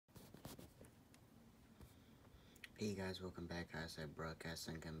Hey guys, welcome back. Outside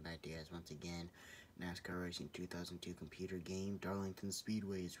Broadcasting, coming back to you guys once again. NASCAR Racing 2002 computer game, Darlington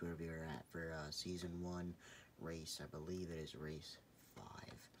Speedway is where we are at for Season 1 race. I believe it is race 5.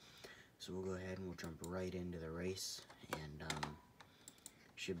 So we'll go ahead and we'll jump right into the race, and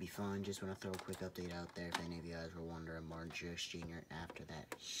should be fun. Just want to throw a quick update out there if any of you guys were wondering. Martin Truex Jr., after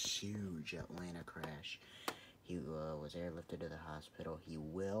that huge Atlanta crash, he was airlifted to the hospital. He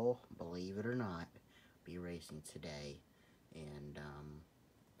will, believe it or not, be racing today, and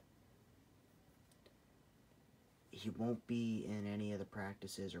he won't be in any of the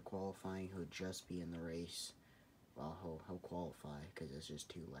practices or qualifying. He'll just be in the race. Well, he'll qualify because it's just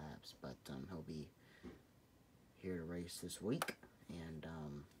 2 laps, but he'll be here to race this week, and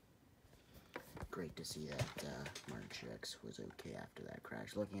great to see that Martin Truex was okay after that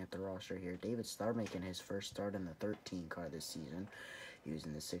crash. Looking at the roster here, David Starr making his first start in the 13 car this season. He was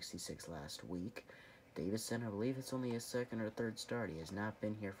in the 66 last week. Davison, I believe it's only his second or third start. He has not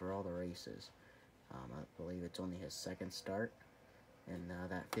been here for all the races. I believe it's only his second start in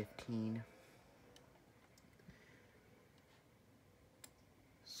that 15.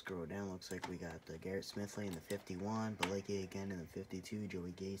 Scroll down, looks like we got Garrett Smithley in the 51, Balecki again in the 52,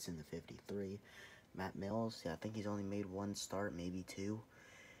 Joey Gates in the 53, Matt Mills, yeah, I think he's only made 1 start, maybe 2.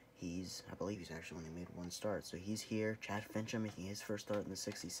 I believe he's actually only made 1 start, so he's here. Chad Fincham making his first start in the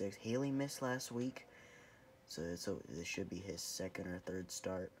 66. Haley missed last week, so this should be his second or third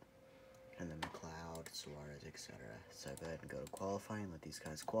start. And then McLeod, Suarez, etc. So go ahead and go to qualifying. Let these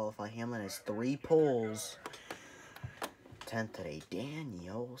guys qualify. Hamlin has 3 poles. 10th today.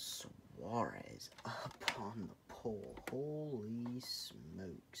 Daniel Suarez up on the pole. Holy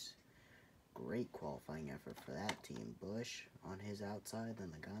smokes. Great qualifying effort for that team. Busch on his outside.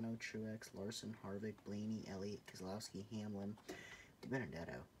 Then Logano, Truex, Larson, Harvick, Blaney, Elliott, Keselowski, Hamlin,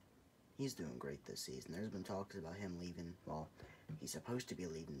 DiBenedetto. He's doing great this season. There's been talks about him leaving. Well, he's supposed to be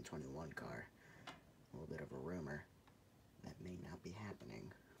leaving the 21 car. A little bit of a rumor. That may not be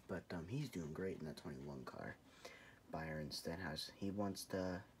happening. But he's doing great in that 21 car. Byron Stenhouse, he wants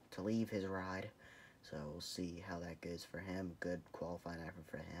to leave his ride. So we'll see how that goes for him. Good qualifying effort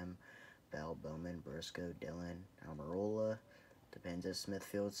for him. Bell, Bowman, Briscoe, Dillon, Almirola. Depends if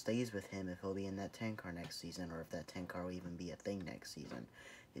Smithfield stays with him, if he'll be in that 10 car next season, or if that 10 car will even be a thing next season.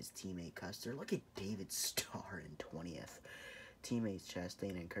 His teammate Custer. Look at David Starr in 20th. Teammates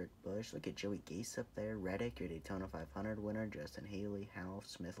Chastain and Kurt Busch. Look at Joey Gase up there. Reddick, your Daytona 500 winner. Justin Haley, Half,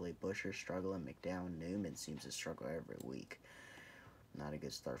 Smithley, Busher struggling. McDowell, Newman seems to struggle every week. Not a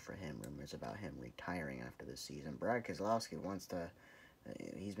good start for him. Rumors about him retiring after this season. Brad Keselowski wants to...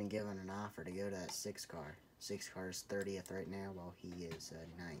 he's been given an offer to go to that 6 car. 6 car is 30th right now, while he is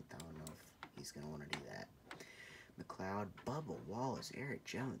 9th. I don't know if he's going to want to do that. McLeod, Bubba Wallace, Eric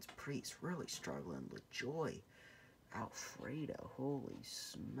Jones, Priest really struggling. LaJoy, Alfredo, holy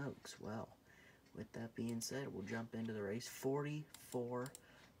smokes. Well, with that being said, we'll jump into the race. 44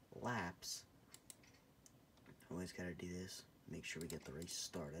 laps. Always got to do this. Make sure we get the race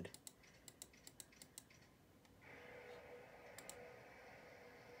started.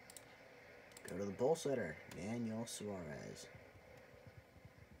 Go to the pole sitter, Daniel Suarez.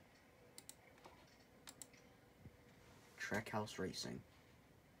 Trackhouse Racing.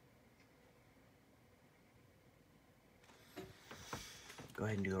 Go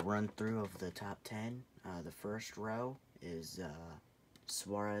ahead and do a run through of the top 10. The first row is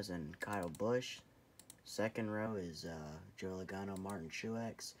Suarez and Kyle Busch. Second row is Joe Logano, Martin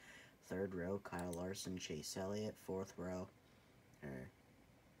Truex. Third row, Kyle Larson, Chase Elliott. Fourth row, or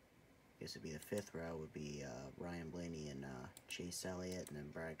I guess it'd be the 5th row, would be Ryan Blaney and Chase Elliott, and then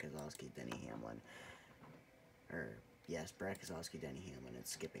Brad Keselowski, Denny Hamlin. Yes, Brad Keselowski, Denny Hamlin.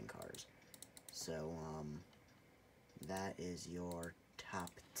 It's skipping cars. So, that is your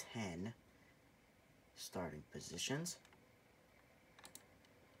top 10 starting positions.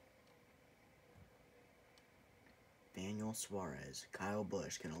 Daniel Suarez, Kyle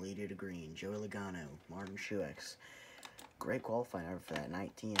Busch, gonna lead you to green. Joey Logano, Martin Truex. Great qualifying effort for that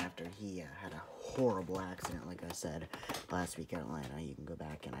 19 after he had a horrible accident, like I said, last week at Atlanta. You can go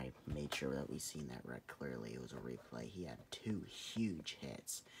back, and I made sure that we seen that wreck clearly. It was a replay. He had 2 huge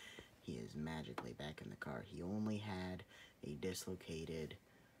hits. He is magically back in the car. He only had a dislocated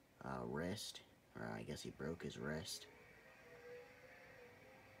wrist, or I guess he broke his wrist.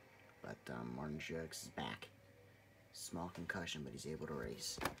 But Martin Truex is back. Small concussion, but he's able to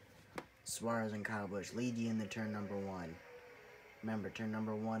race. Suarez and Kyle Busch lead you in the turn number 1. Remember, turn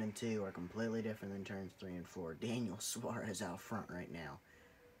number 1 and 2 are completely different than turns 3 and 4. Daniel Suarez out front right now.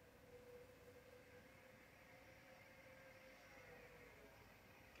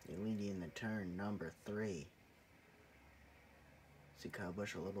 They lead you in the turn number 3. See Kyle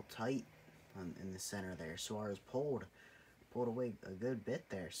Busch a little tight in the center there. Suarez pulled away a good bit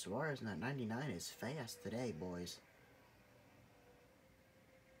there. Suarez in that 99 is fast today, boys.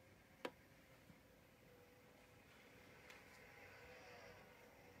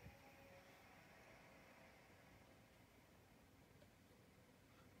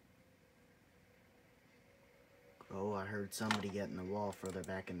 Oh, I heard somebody get in the wall further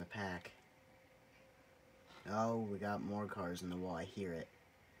back in the pack. Oh, we got more cars in the wall. I hear it.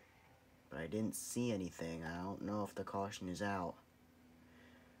 But I didn't see anything. I don't know if the caution is out.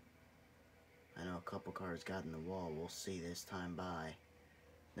 I know a couple cars got in the wall. We'll see this time by.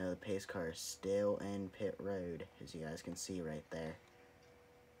 No, the pace car is still in pit road, as you guys can see right there.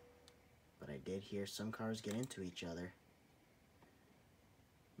 But I did hear some cars get into each other.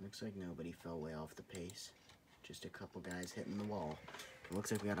 Looks like nobody fell way off the pace. Just a couple guys hitting the wall. It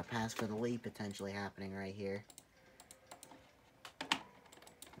looks like we got a pass for the lead potentially happening right here.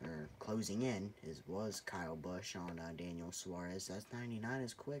 Or closing in was Kyle Busch on Daniel Suarez. That's 99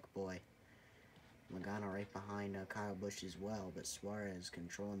 is quick, boy. Logano right behind Kyle Busch as well, but Suarez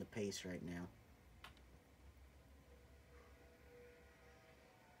controlling the pace right now.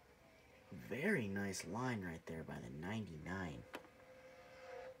 Very nice line right there by the 99.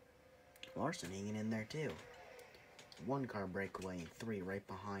 Larson hanging in there too. One car breakaway and three right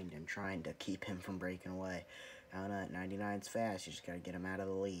behind him trying to keep him from breaking away. I don't know, 99's fast, you just gotta get him out of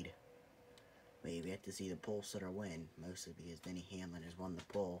the lead. We've yet to see the pole sitter win, mostly because Denny Hamlin has won the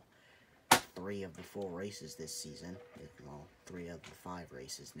pole 3 of the 4 races this season. Well, 3 of the 5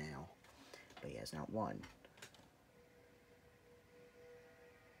 races now, but he has not won.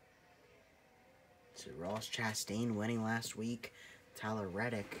 So Ross Chastain winning last week, Tyler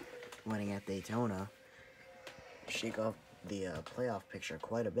Reddick winning at Daytona. Shake off the playoff picture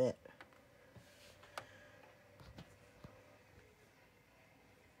quite a bit.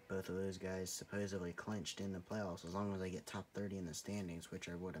 Both of those guys supposedly clinched in the playoffs as long as they get top 30 in the standings, which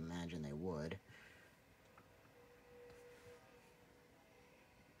I would imagine they would.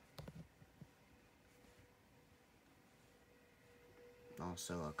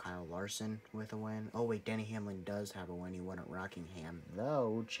 Also, Kyle Larson with a win. Oh, wait, Denny Hamlin does have a win. He won at Rockingham,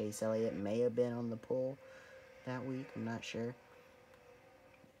 though Chase Elliott may have been on the pole that week. I'm not sure.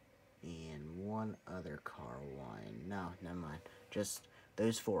 And one other car won. No, never mind. Just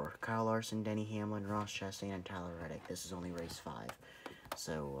those 4. Kyle Larson, Denny Hamlin, Ross Chastain, and Tyler Reddick. This is only race 5.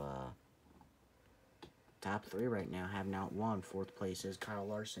 So, top 3 right now have not won. 4th place is Kyle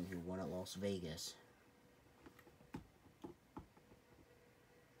Larson, who won at Las Vegas.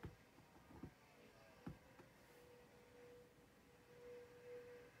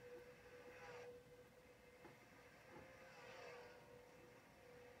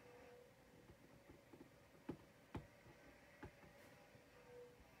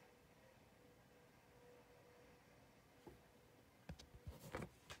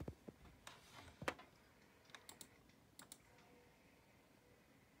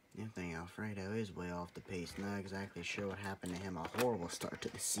 Anthony Alfredo is way off the pace. Not exactly sure what happened to him. A horrible start to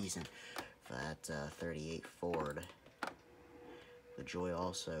the season for that 38 Ford. The Joy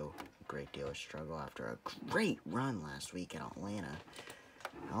also a great deal of struggle after a great run last week in Atlanta.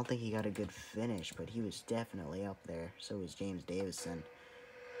 I don't think he got a good finish, but he was definitely up there. So was James Davison.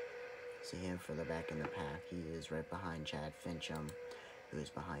 See him further back in the pack. He is right behind Chad Fincham, who is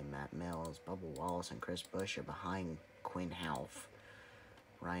behind Matt Mills. Bubba Wallace and Chris Busch are behind Quinn Half.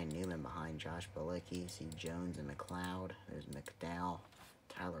 Ryan Newman behind Josh Bilicki. See Jones and McLeod. There's McDowell.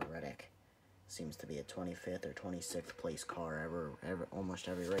 Tyler Reddick. Seems to be a 25th or 26th place car almost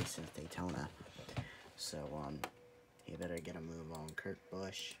every race since Daytona. So, he better get a move on. Kurt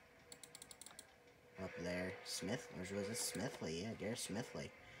Busch. Up there. Smith. Or was it Smithley? Yeah, Garrett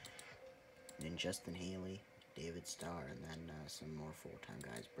Smithley. And then Justin Haley. David Starr. And then some more full-time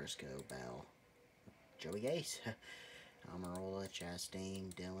guys. Briscoe, Bell. Joey Gase. Almirola,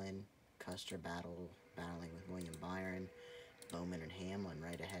 Chastain, Dillon, Custer battling with William Byron, Bowman and Hamlin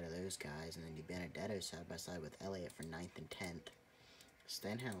right ahead of those guys, and then DiBenedetto side by side with Elliott for 9th and 10th.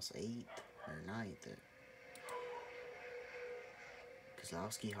 Stenhouse 8th or 9th.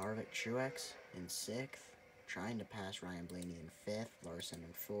 Kozlowski, Harvick, Truex in 6th, trying to pass Ryan Blaney in 5th, Larson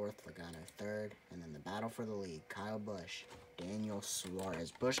in 4th, Logano 3rd, and then the battle for the lead, Kyle Busch, Daniel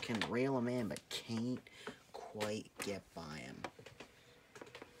Suarez. Busch can reel him in, but can't quite get by him.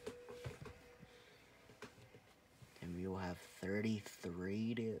 And we will have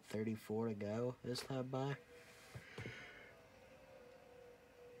 33 to 34 to go this time by.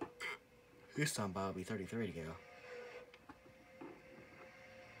 This time by will be 33 to go.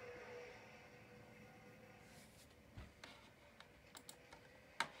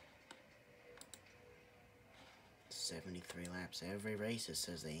 73 laps. Every race it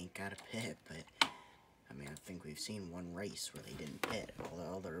says they ain't got a pit, but I mean, I think we've seen one race where they didn't pit. All the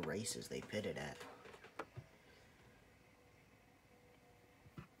other races they pitted at.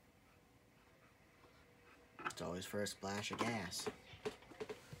 It's always for a splash of gas.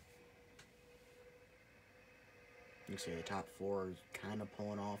 You see the top four kind of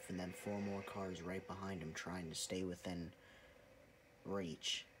pulling off, and then 4 more cars right behind him trying to stay within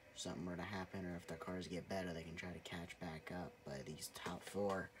reach. If something were to happen, or if their cars get better, they can try to catch back up. But these top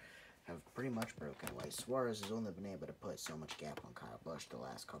 4 have pretty much broken away. Suarez has only been able to put so much gap on Kyle Busch the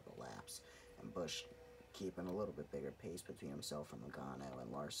last couple laps, and Busch keeping a little bit bigger pace between himself and Logano, and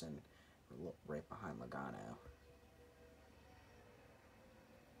Larson right behind Logano.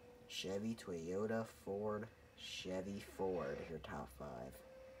 Chevy, Toyota, Ford, Chevy, Ford, your top 5.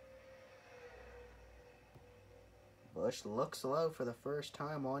 Busch looks low for the first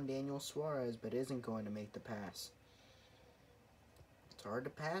time on Daniel Suarez, but isn't going to make the pass. It's hard to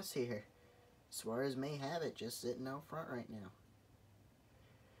pass here. Suarez may have it just sitting out front right now.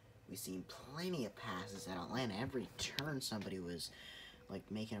 We've seen plenty of passes at Atlanta. Every turn somebody was like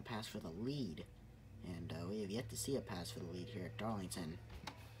making a pass for the lead. And we have yet to see a pass for the lead here at Darlington.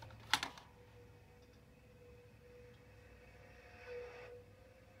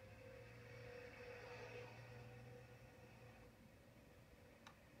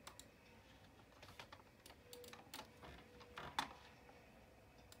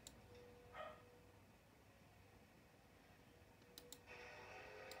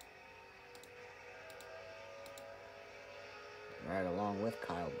 Right along with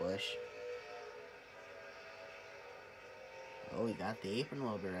Kyle Busch. Oh, he got the apron a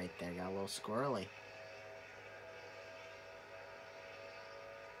little bit right there. Got a little squirrely.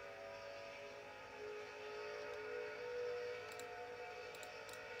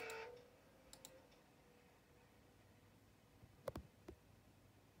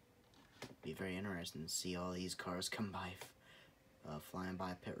 Be very interesting to see all these cars come by, flying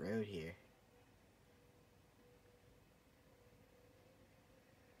by pit road here.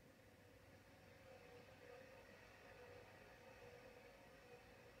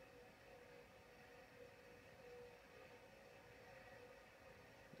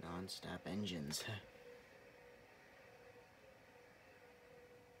 Non-stop engines.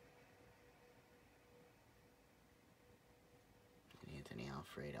 Anthony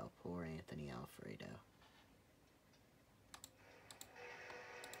Alfredo, poor Anthony Alfredo.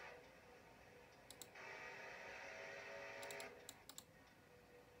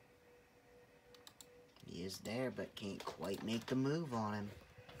 He is there, but can't quite make the move on him.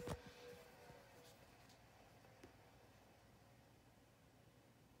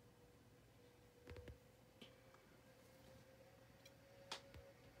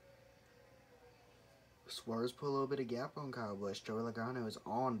 Suarez put a little bit of gap on Kyle Busch. Joey Logano is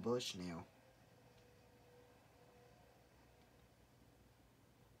on Busch now.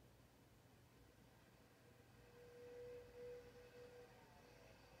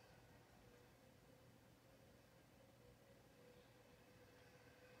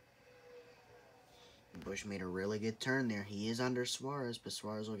 Busch made a really good turn there. He is under Suarez, but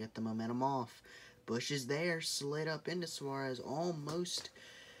Suarez will get the momentum off. Busch is there, slid up into Suarez, almost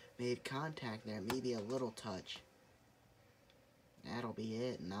made contact there, maybe a little touch. That'll be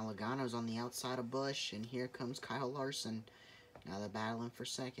it. Now Logano's on the outside of Busch, and here comes Kyle Larson. Now they're battling for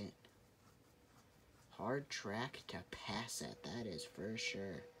second. Hard track to pass at, that is for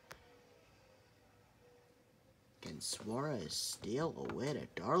sure. Can Suarez steal a win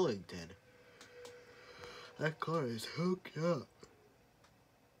at Darlington? That car is hooked up.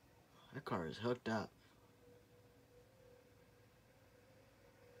 That car is hooked up.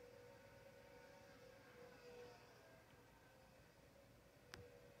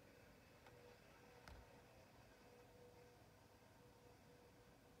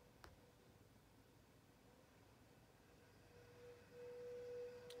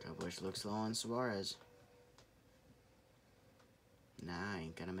 Busch looks low on Suarez. Nah,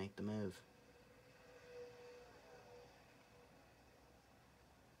 ain't gonna make the move.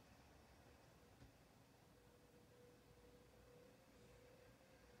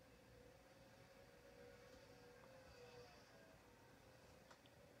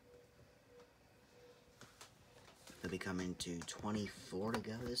 They'll be coming to 24 to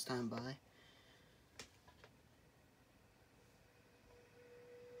go this time by.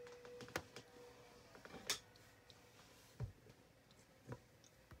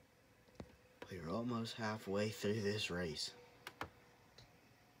 We're almost halfway through this race.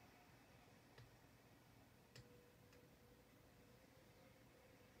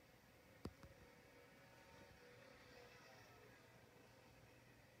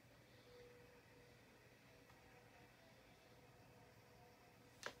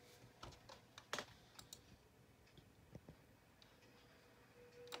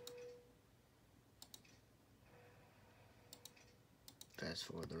 fast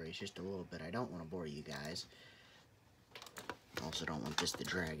forward the race just a little bit. I don't want to bore you guys. Also don't want this to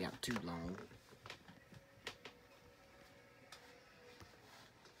drag out too long.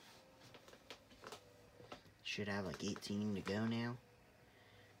 Should have like 18 to go now.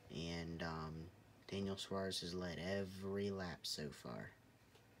 And Daniel Suarez has led every lap so far.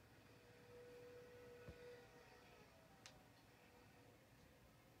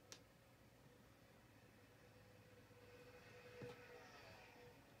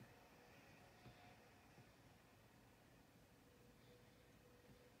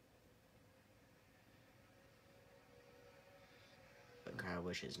 But Kyle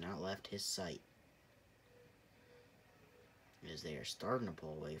Busch has not left his sight, as they are starting to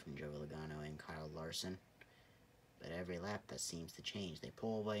pull away from Joey Logano and Kyle Larson. But every lap that seems to change. They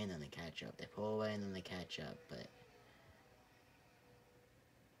pull away and then they catch up. They pull away and then they catch up. But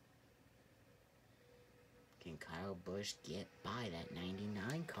can Kyle Busch get by that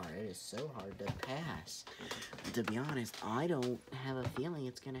 99 car? It is so hard to pass. And to be honest, I don't have a feeling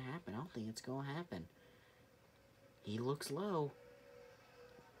it's going to happen. I don't think it's going to happen. He looks low,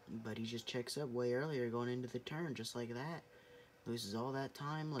 but he just checks up way earlier going into the turn, just like that. Loses all that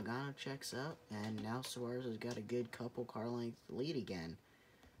time, Logano checks up, and now Suarez has got a good couple car length lead again.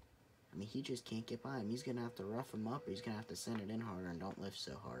 I mean, he just can't get by him. He's going to have to rough him up, or he's going to have to send it in harder and don't lift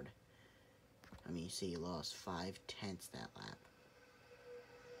so hard. I mean, you see he lost 5/10 that lap.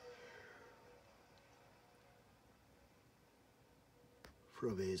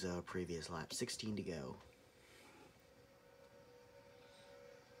 From his previous lap, 16 to go.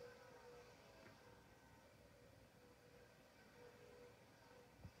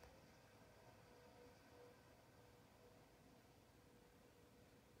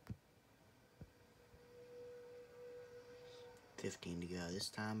 $15 to go this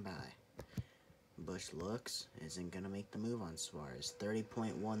time by. Busch looks, isn't going to make the move on Suarez.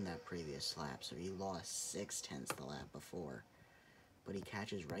 30.1 that previous lap, so he lost 6/10 the lap before. But he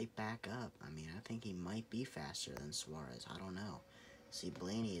catches right back up. I mean, I think he might be faster than Suarez. I don't know. See,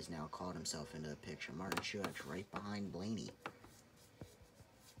 Blaney has now called himself into the picture. Martin Truex right behind Blaney.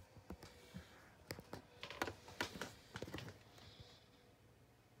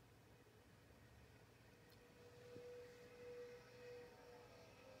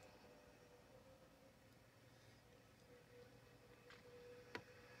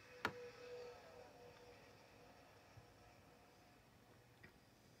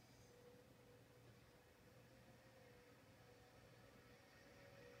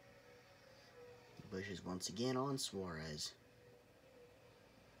 Busch is once again on Suarez.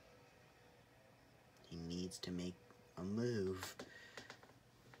 He needs to make a move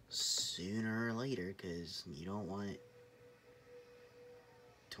sooner or later, because you don't want it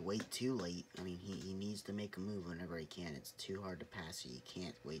to wait too late. I mean, he needs to make a move whenever he can. It's too hard to pass you. You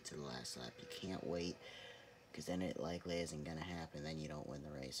can't wait to the last lap. You can't wait, because then it likely isn't going to happen. Then you don't win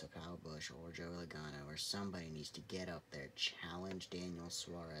the race. So Kyle Busch or Joey Logano or somebody needs to get up there, challenge Daniel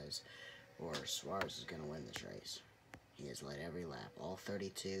Suarez, or Suarez is going to win this race. He has led every lap. All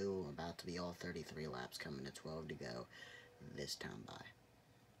 32, about to be all 33 laps, coming to 12 to go this time by.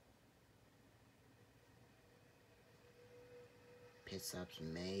 Pit stops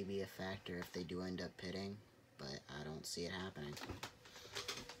may be a factor if they do end up pitting, but I don't see it happening.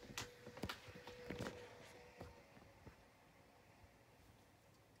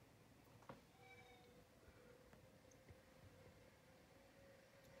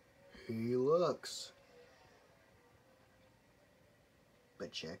 He looks,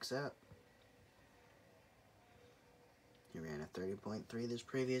 but checks up. He ran a 30.3 this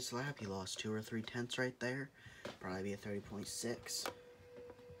previous lap. He lost 2 or 3 tenths right there. Probably be a 30.6.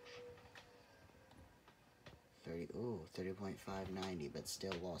 30.590, but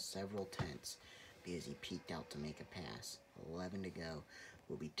still lost several tenths because he peeked out to make a pass. 11 to go.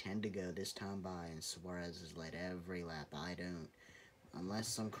 Will be 10 to go this time by, and Suarez has led every lap. Unless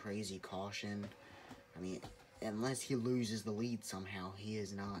some crazy caution, I mean, unless he loses the lead somehow, he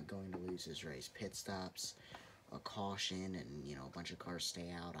is not going to lose his race. Pit stops, a caution, and, you know, a bunch of cars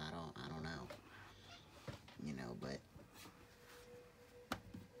stay out. I don't know. You know, but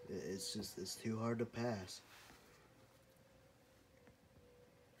it's too hard to pass.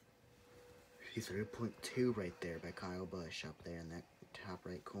 3.2 right there by Kyle Busch up there in that top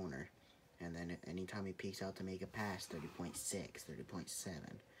right corner. And then anytime he peeks out to make a pass, 30.6,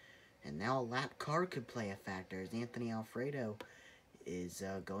 30.7. And now a lap car could play a factor, as Anthony Alfredo is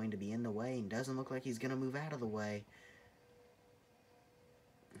going to be in the way and doesn't look like he's going to move out of the way.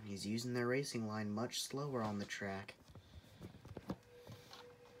 He's using their racing line much slower on the track.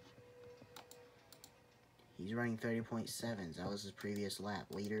 He's running 30.7s. That was his previous lap.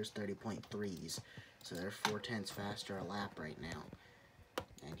 Leaders 30.3s. So they're 4/10 faster a lap right now.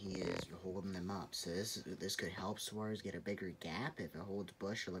 And he is holding them up. So this could help Suarez get a bigger gap if it holds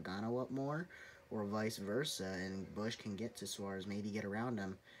Busch or Logano up more, or vice versa, and Busch can get to Suarez, maybe get around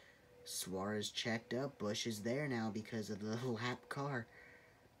him. Suarez checked up. Busch is there now because of the lap car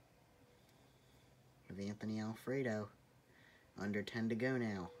of Anthony Alfredo. Under 10 to go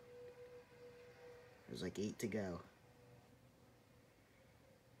now. There's like 8 to go.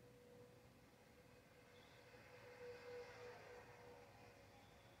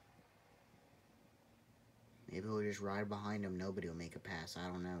 Maybe we'll just ride behind him. Nobody will make a pass. I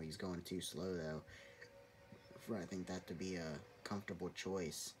don't know. He's going too slow, though, for I think that to be a comfortable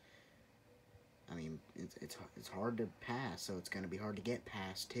choice. I mean, it's hard to pass, so it's going to be hard to get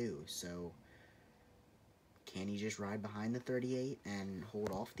past, too. So, can he just ride behind the 38 and hold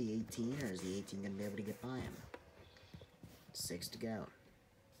off the 18, or is the 18 going to be able to get by him? 6 to go.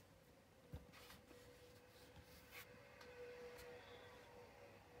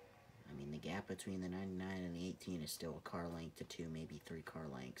 I mean, the gap between the 99 and the 18 is still a car length to 2, maybe 3 car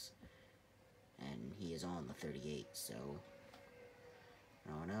lengths. And he is on the 38, so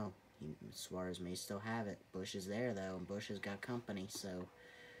I don't know. Suarez may still have it. Busch is there, though, and Busch has got company, so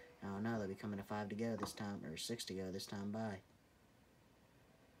I don't know. They'll be coming to 5 to go this time, or 6 to go this time by.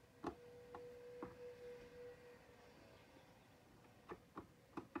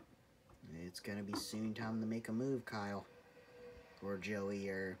 It's going to be soon time to make a move, Kyle. Or Joey,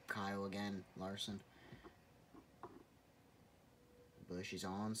 or Kyle again, Larson. Busch is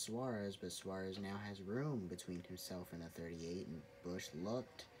on Suarez, but Suarez now has room between himself and the 38, and Busch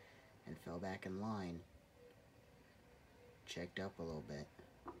looked and fell back in line. Checked up a little bit.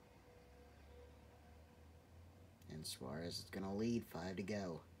 And Suarez is going to lead, 5 to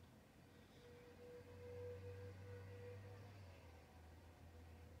go.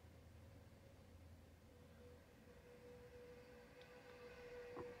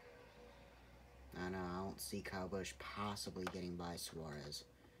 I don't see Kyle Busch possibly getting by Suarez.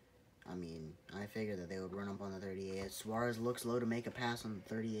 I mean, I figured that they would run up on the 38. Suarez looks low to make a pass on the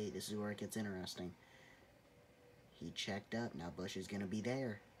 38. This is where it gets interesting. He checked up. Now Busch is going to be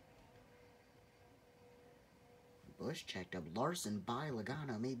there. Busch checked up. Larson by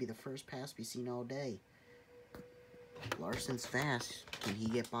Logano. Maybe the first pass we've seen all day. Larson's fast. Can he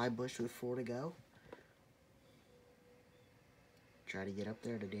get by Busch with 4 to go? Try to get up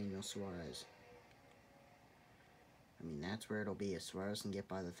there to Daniel Suarez. I mean, that's where it'll be. If Suarez can get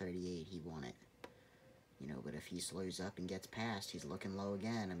by the 38, he won it. You know, but if he slows up and gets past, he's looking low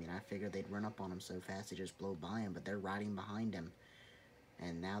again. I mean, I figured they'd run up on him so fast they just blow by him, but they're riding behind him.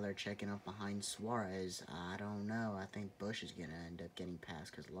 And now they're checking up behind Suarez. I don't know. I think Busch is going to end up getting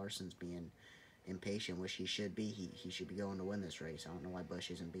past because Larson's being impatient, which he should be. He should be going to win this race. I don't know why Busch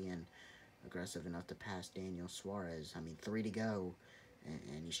isn't being aggressive enough to pass Daniel Suarez. I mean, 3 to go.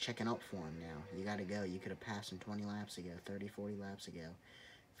 And he's checking up for him now. You got to go. You could have passed him 20 laps ago, 30, 40 laps ago.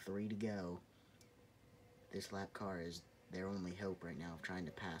 3 to go. This lap car is their only hope right now of trying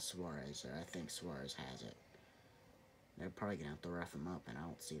to pass Suarez. Or I think Suarez has it. They're probably going to have to rough him up, and I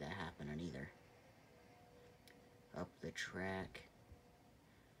don't see that happening either. Up the track.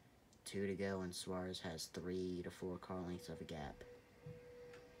 2 to go, and Suarez has 3 to 4 car lengths of a gap.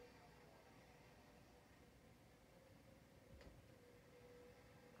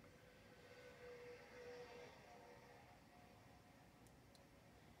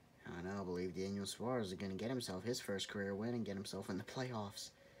 I believe Daniel Suarez is going to get himself his first career win and get himself in the playoffs.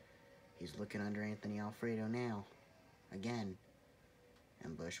 He's looking under Anthony Alfredo now. Again.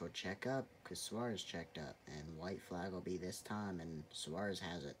 And Busch will check up because Suarez checked up. And white flag will be this time, and Suarez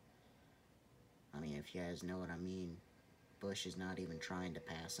has it. I mean, if you guys know what I mean, Busch is not even trying to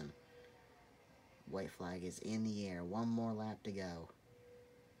pass him. White flag is in the air. 1 more lap to go.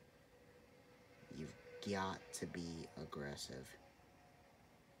 You've got to be aggressive.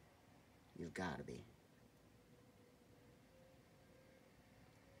 You've got to be.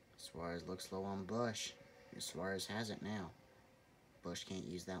 Suarez looks low on Busch. Suarez has it now. Busch can't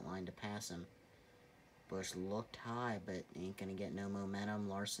use that line to pass him. Busch looked high, but ain't going to get no momentum.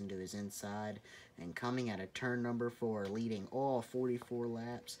 Larson to his inside. And coming out of turn number 4, leading all 44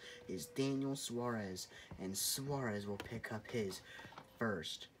 laps, is Daniel Suarez. And Suarez will pick up his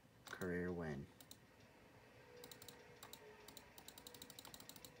first career win.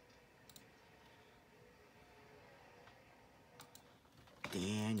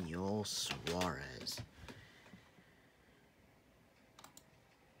 Daniel Suarez.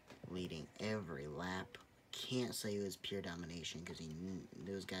 Leading every lap. Can't say it was pure domination because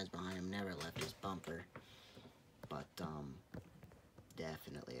those guys behind him never left his bumper. but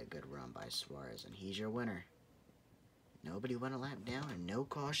definitely a good run by Suarez, and he's your winner. Nobody went a lap down, and no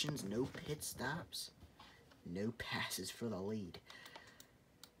cautions, no pit stops, no passes for the lead.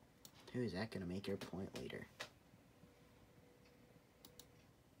 Who is that going to make your point leader?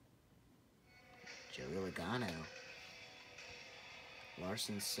 Joey Logano.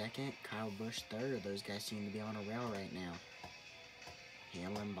 Larson second, Kyle Busch third. Those guys seem to be on a rail right now.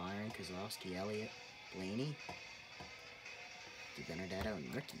 Hamlin, Byron, Kozlowski, Elliott, Blaney, DiBenedetto,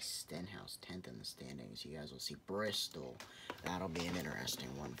 and Ricky Stenhouse 10th in the standings. You guys will see Bristol. That'll be an interesting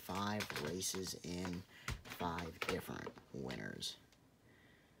one. 5 races in, 5 different winners.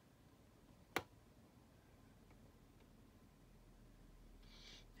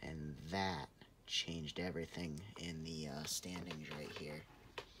 And that changed everything in the standings right here.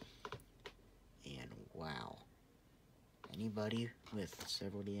 And wow. Anybody with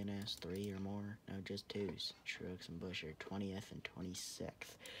several DNS, 3 or more? No, just 2s. Truex and Busch are 20th and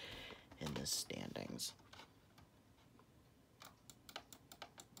 26th in the standings.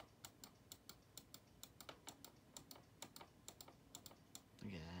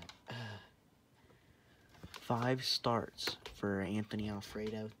 Look at that. 5 starts for Anthony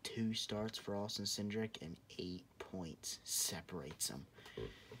Alfredo, 2 starts for Austin Cindric, and 8 points separates them.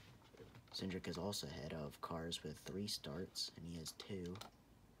 Cindric is also ahead of cars with 3 starts, and he has 2.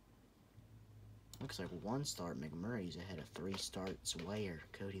 Looks like 1 start. McMurray's ahead of 3 starts.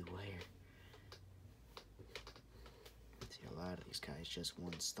 Cody Ware. See, a lot of these guys just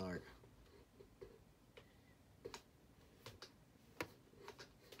 1 start.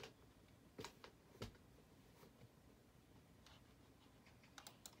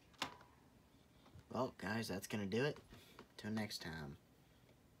 Well, guys, that's going to do it. Till next time.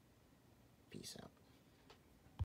 Peace out.